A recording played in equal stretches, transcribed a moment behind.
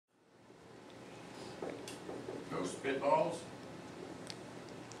spitballs?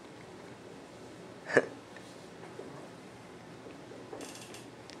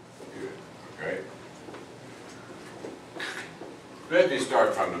 Good, okay. Let me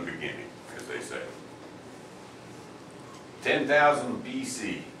start from the beginning, as they say. 10,000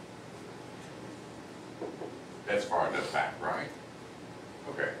 BC. That's far enough back, right?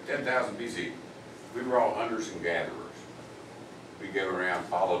 Okay, 10,000 BC. We were all hunters and gatherers. We go around,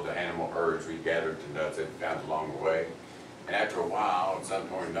 followed the animal herds, we gathered the nuts that we found along the way. And after a while, at some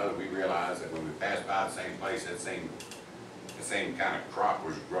point or another, we realized that when we passed by the same place, the same kind of crop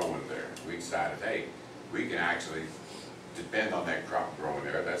was growing there. We decided, hey, we can actually depend on that crop growing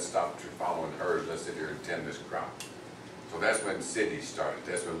there. Let's stop following herds, let's sit here and tend this crop. So that's when cities started.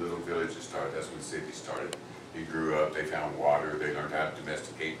 That's when little villages started. That's when cities started. They grew up, they found water, they learned how to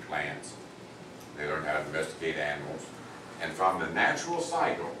domesticate plants. They learned how to domesticate animals. And from the natural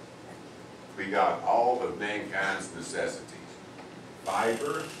cycle, we got all of mankind's necessities.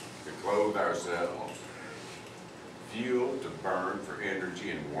 Fiber to clothe ourselves, fuel to burn for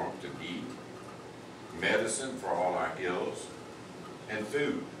energy and warmth to eat, medicine for all our ills, and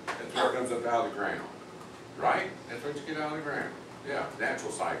food. That's what comes up out of the ground. Right? That's what you get out of the ground. Yeah,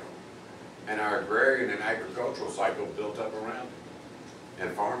 natural cycle. And our agrarian and agricultural cycle built up around it.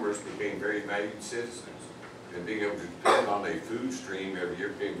 And farmers became very valued citizens. And being able to depend on a food stream every year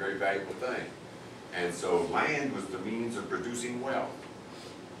became a very valuable thing. And so land was the means of producing wealth.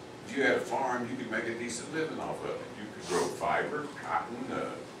 If you had a farm, you could make a decent living off of it. You could grow fiber, cotton,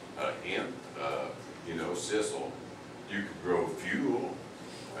 hemp, sisal. You could grow fuel.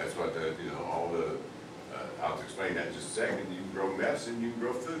 That's what I'll explain that in just a second. You can grow medicine, you can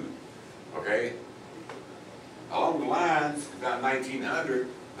grow food. Okay? Along the lines, about 1900,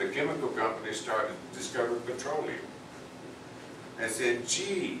 the chemical companies started to discover petroleum. And said,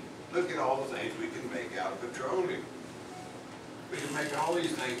 gee, look at all the things we can make out of petroleum. We can make all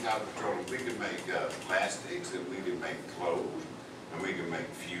these things out of petroleum. We can make plastics, and we can make clothes, and we can make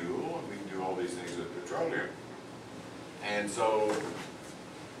fuel, and we can do all these things with petroleum. And so,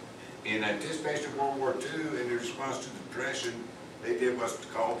 in anticipation of World War II, in response to the Depression, they did what's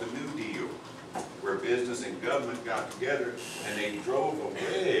called the New Deal, where business and government got together and they drove a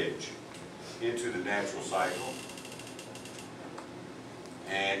wedge into the natural cycle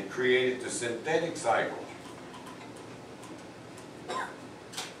and created the synthetic cycle.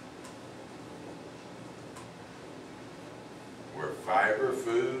 Where fiber,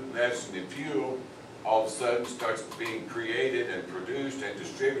 food, medicine, and fuel all of a sudden starts being created and produced and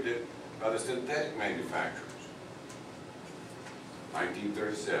distributed by the synthetic manufacturers.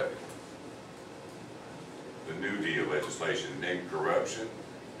 1937. The New Deal legislation named corruption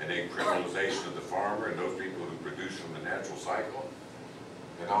and named criminalization of the farmer and those people who produce from the natural cycle.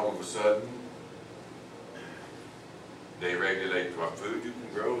 And all of a sudden, they regulate what food you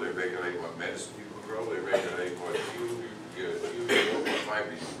can grow, they regulate what medicine you can grow, they regulate what fuel you can grow, what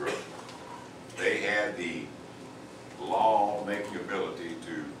fiber you can grow. They had the law-making ability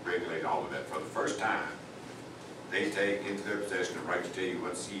to regulate all of that. For the first time, they take into their possession the right to tell you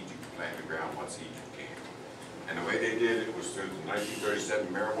what seed you can plant in the ground, what seed you can't. And the way they did it was through the 1937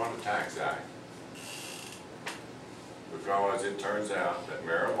 Marijuana Tax Act. Because it turns out that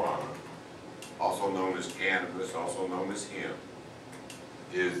marijuana, also known as cannabis, also known as hemp,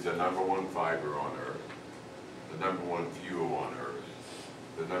 is the #1 fiber on earth, the #1 fuel on earth,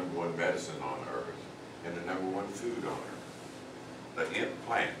 the #1 medicine on earth, and the #1 food on earth. The hemp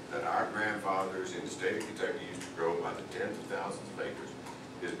plant that our grandfathers in the state of Kentucky used to grow by the tens of thousands of acres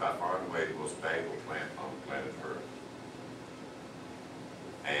is by far and away the most valuable plant on planet Earth.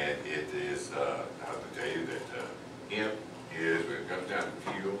 And it is, I have to tell you that hemp is, when it comes down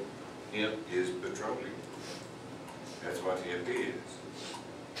to fuel, hemp is petroleum. That's what hemp is.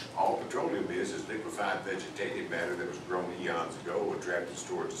 All petroleum is liquefied vegetative matter that was grown eons ago and trapped and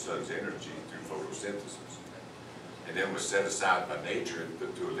stored the sun's energy through photosynthesis. And then was set aside by nature and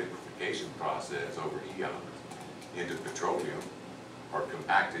put through a liquefaction process over eons into petroleum, or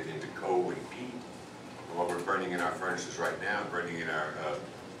compacted into coal and peat. And what we're burning in our furnaces right now, burning in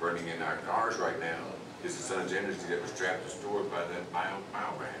our cars right now, is the sun's energy that was trapped and stored by that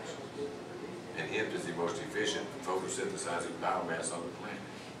biomass. And hemp is the most efficient photosynthesizing biomass on the planet.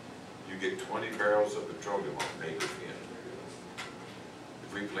 You get 20 barrels of petroleum on an acre of hemp.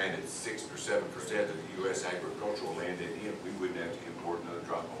 If we planted 6 or 7% of the U.S. agricultural land in hemp, we wouldn't have to import another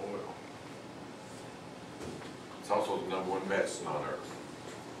drop of oil. It's also the #1 medicine on earth.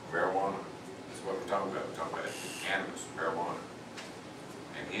 Marijuana. That's what we're talking about. We're talking about cannabis, marijuana.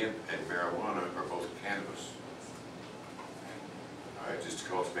 And hemp and marijuana are both cannabis. All right, just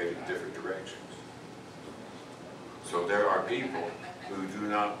cultivated in different directions. So there are people who do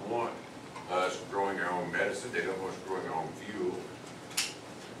not want us growing our own medicine. They don't want us growing our own fuel.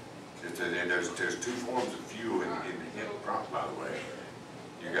 And there's two forms of fuel in the hemp crop, by the way.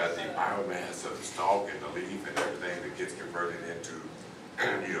 You got the biomass of the stalk and the leaf and everything that gets converted into,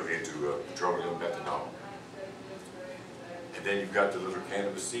 into petroleum methanol. And then you've got the little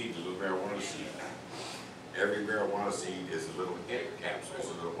cannabis seed, the little marijuana seed. Every marijuana seed is a little hemp capsule, it's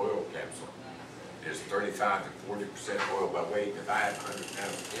a little oil capsule. There's 35 to 40% oil by weight. If I have 100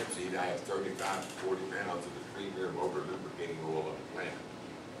 pounds of hemp seed, I have 35 to 40 pounds of the premier motor lubricating oil on the planet.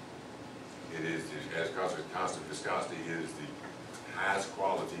 It is, as constant viscosity, it is the highest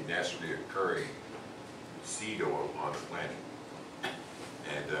quality naturally occurring seed oil on the planet.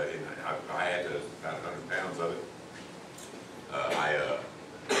 And I had about 100 pounds of it. I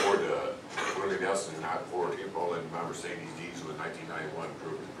poured Willie Nelson and I poured hemp oil in my Mercedes diesel in 1991 and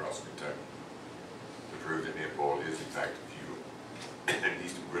drove it across Kentucky to prove that hemp oil is in fact a fuel. And he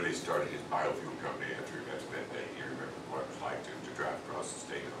really started his biofuel company after he got to that day. He remembered what it was like to drive across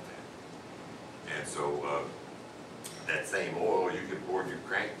the state on that. And so that same oil you can pour in your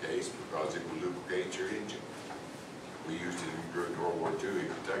crankcase because it will lubricate your engine. We used it during World War II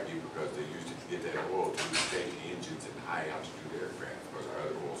in Kentucky because they used it to get that oil to lubricate the engines in high altitude aircraft because our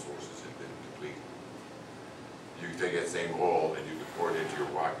other oil sources had been depleted. You can take that same oil and you can pour it into your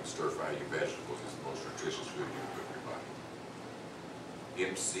wok and stir fry your vegetables. It's the most nutritious food you can put in your body.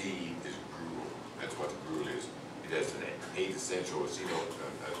 Hemp seed is gruel. That's what the gruel is. It has an 8 essential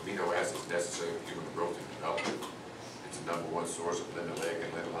amino acids necessary for human growth and development. It's the #1 source of linoleic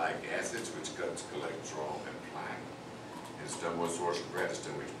and linoleic acids, which cuts cholesterol and plaque. It's the #1 source of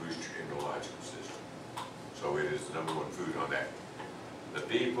gratacin, which boosts your immunological system. So it is the #1 food on that. The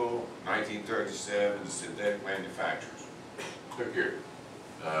people, 1937, the synthetic manufacturers. Look here.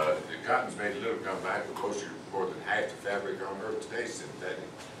 The cotton's made a little comeback, but more than half the fabric on Earth today is synthetic.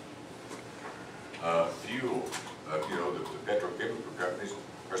 Fuel, the petrochemical companies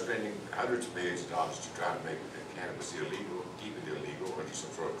are spending hundreds of millions of dollars to try to make cannabis illegal, keep it illegal under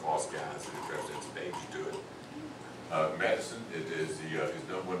some sort of false guise that represents danger to it. Medicine, it is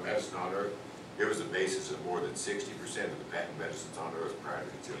the #1 medicine on Earth. It was the basis of more than 60% of the patent medicines on Earth prior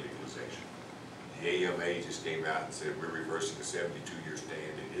to its illegalization. The AMA just came out and said we're reversing a 72-year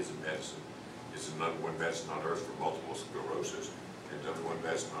stand. It is a medicine. It's the #1 medicine on Earth for multiple sclerosis and #1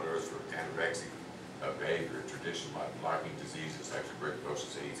 medicine on Earth for anorexic behavior and tradition like blocking diseases like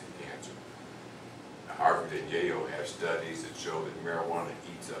tuberculosis, AIDS, and cancer. Harvard and Yale have studies that show that marijuana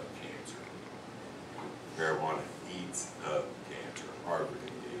eats up cancer. Marijuana eats up cancer. Harvard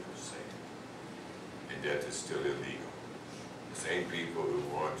and Yale say. And that is still illegal. The same people who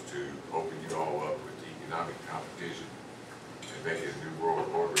want to open you all up with economic competition and make it a new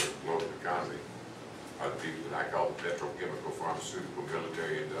world order of global economy are the people that I call the petrochemical, pharmaceutical,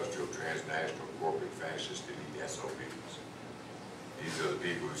 military, industrial, transnational, corporate, fascist, elite SOBs. These are the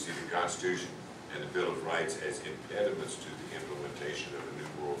people who see the Constitution and the Bill of Rights as impediments to the implementation of a new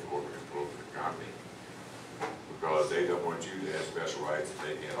world order and global economy because they don't want you to have special rights that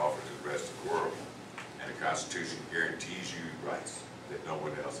they can't offer to the rest of the world. And the Constitution guarantees you rights that no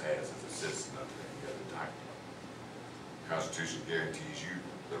one else has as a citizen under any other document. The Constitution guarantees you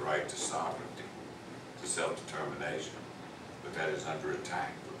the right to sovereignty, to self-determination, but that is under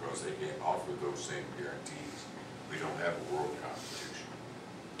attack because they can't offer those same guarantees. We don't have a world constitution.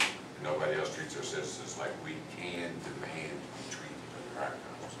 And nobody else treats our citizens like we can demand to be treated under our constitution.